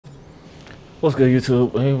What's good,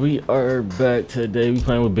 YouTube? Hey, we are back today. We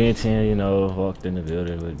playing with Ben 10, you know. Walked in the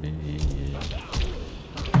building with Ben.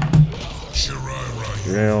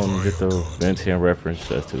 You don't get the Ben 10 reference.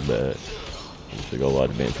 That's too bad. You should go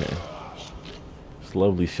watch Ben 10. It's a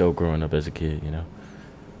lovely show growing up as a kid, you know.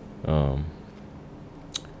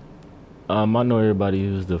 I know everybody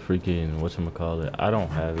uses the freaking whatchamacallit. I don't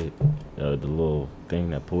have it. The little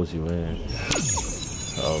thing that pulls you in.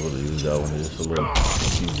 I don't really use that one. It's just a little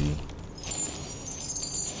cheesy.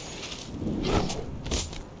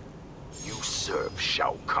 You serve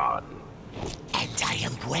Shao Kahn. And I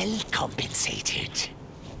am well compensated.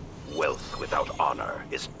 Wealth without honor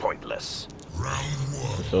is pointless. Round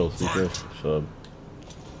one. So, secret, sub.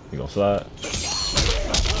 You gonna slide?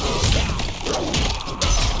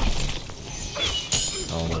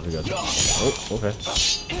 I don't know if you got that. Oh, okay.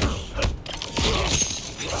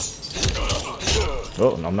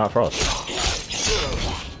 Oh, I'm not Frost.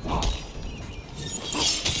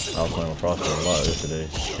 I was playing with Frost a lot yesterday.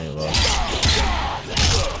 Can't lie.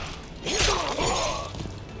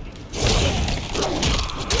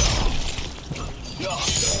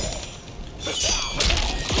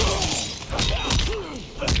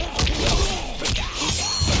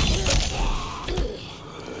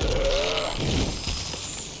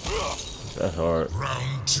 That's hard.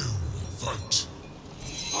 Round two. Fight.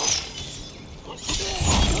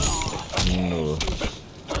 No.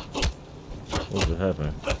 What's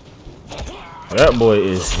happening? That boy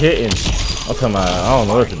is hitting. I'm talking about, I don't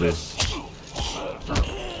know what to do.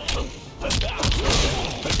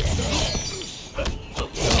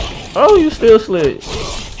 Oh, you still slid.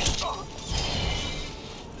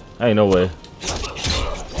 Ain't no way.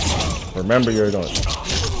 Remember you're doing.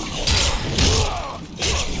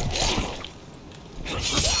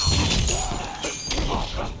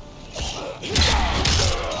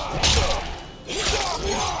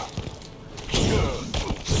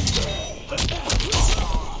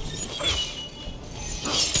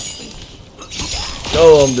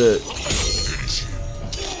 Oh, I'm dead.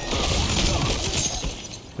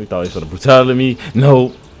 We thought he was gonna brutality me.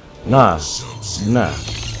 No. Nah. Nah.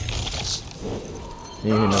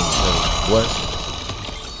 You ain't nothing. What?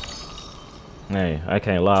 Hey, I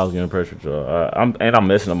can't lie, I was getting pressure draw. I'm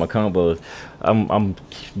messing up my combos. I'm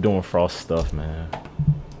doing Frost stuff, man.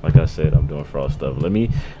 Like I said, I'm doing Frost stuff. Let me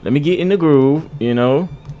get in the groove, you know.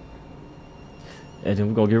 And then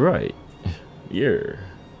we're gonna get right. Yeah.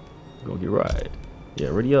 We're gonna get right. Yeah,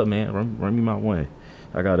 ready up, man. Run me my way.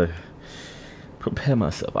 I gotta prepare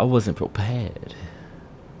myself. I wasn't prepared.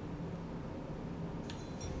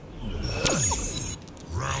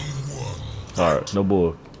 Round one. Alright, no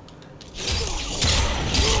bull.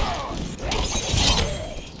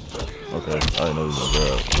 Okay, I didn't know he was gonna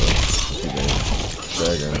grab, so he been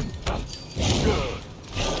staggering.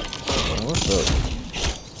 What's up?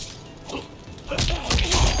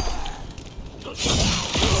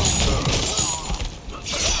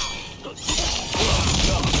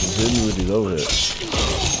 Hit me with these overheads.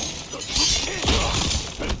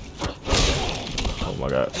 Oh my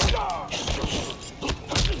god.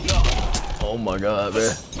 Oh my god,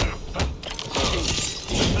 man.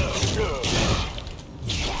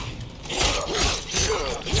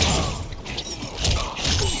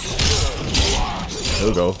 There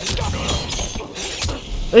we go.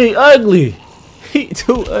 He ugly. He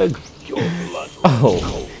too ugly.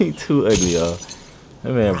 Oh, he too ugly, y'all.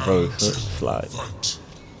 That man broke. Slide.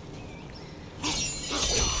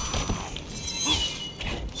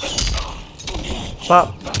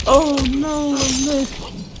 Pop. Oh no, I missed.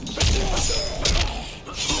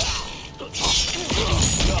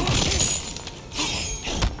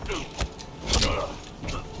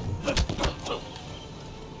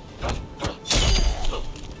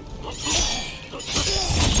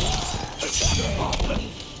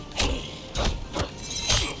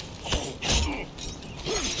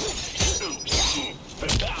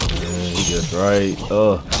 He gets right.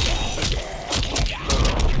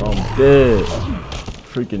 I'm dead.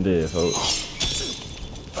 Freaking dead, folks.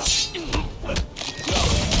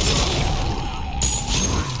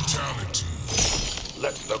 Brutality.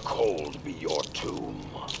 Let the cold be your tomb.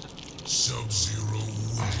 Subzero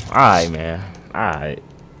wins. Alright, man. Alright.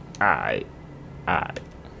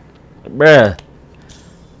 Bruh.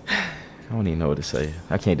 I don't even know what to say.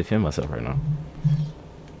 I can't defend myself right now.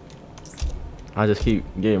 I just keep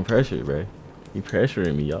getting pressured, bruh. You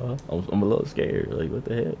pressuring me, y'all. I'm a little scared. Like, what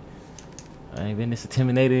the heck? I ain't been this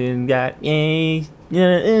intimidated and got when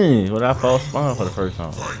I fall spawn for the first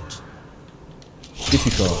time. Get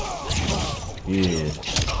you some. Yeah.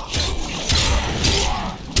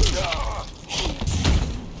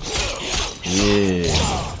 Yeah.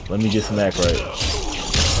 Let me get some act right.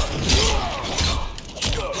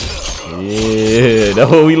 Yeah,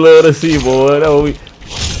 that's what we love to see, boy. That's what we.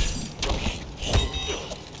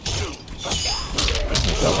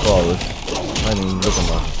 Got flawless. I ain't even looking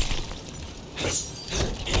like.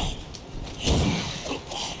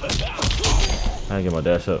 I didn't get my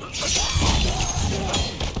dash up.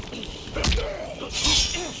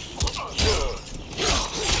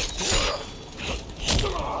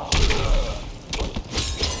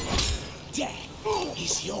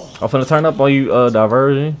 I'm finna turn up on you,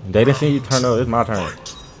 diversion. They didn't see you turn up. It's my turn.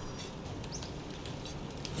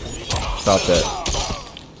 Stop that.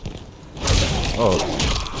 Oh.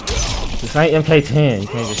 This ain't MK10. You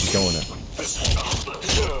can't just keep doing that.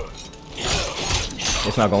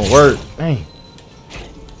 It's not gonna work. Dang.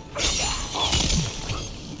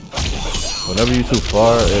 Whenever you too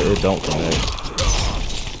far, it don't connect.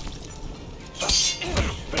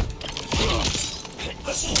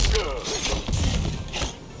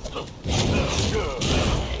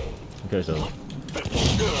 Okay, so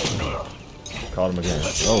caught him again.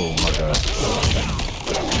 Oh my god.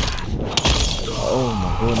 Oh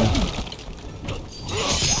my goodness.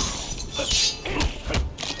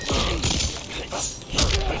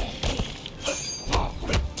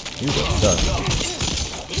 You got stuck.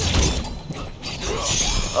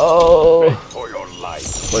 Oh.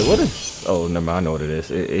 Wait, what is? Oh, never mind. I know what it is.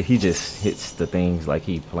 He just hits the things like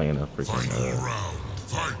he playing a freaking.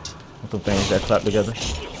 What the things that clap together?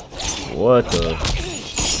 What the?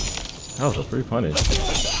 That was a free punish.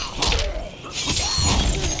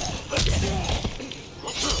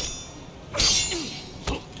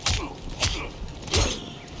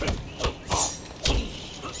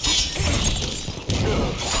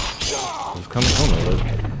 It's coming on.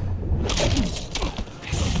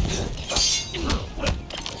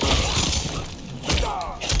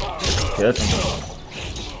 Catch him.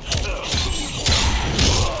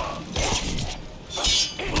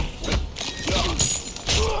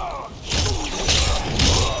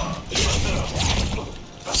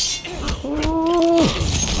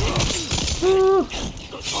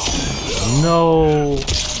 No,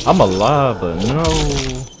 I'm alive, but no.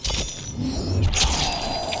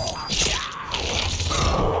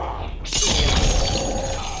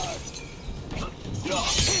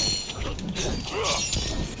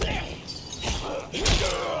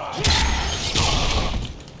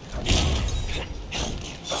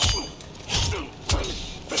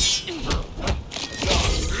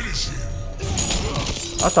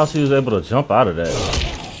 I thought she was able to jump out of that.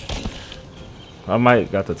 I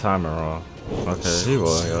might got the timing wrong. Okay, he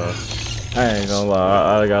was, y'all. I ain't gonna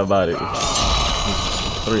lie, I got about it.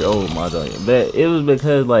 3-0 my joint. But it was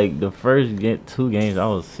because like the first 2 games I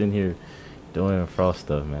was sitting here doing Frost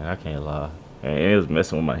stuff, man. I can't lie. And it was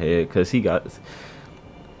messing with my head because he got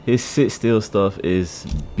his sit still stuff is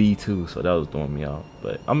B2, so that was throwing me out.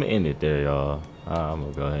 But I'm gonna end it there, y'all. I'm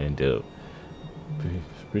gonna go ahead and do it.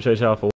 Appreciate y'all for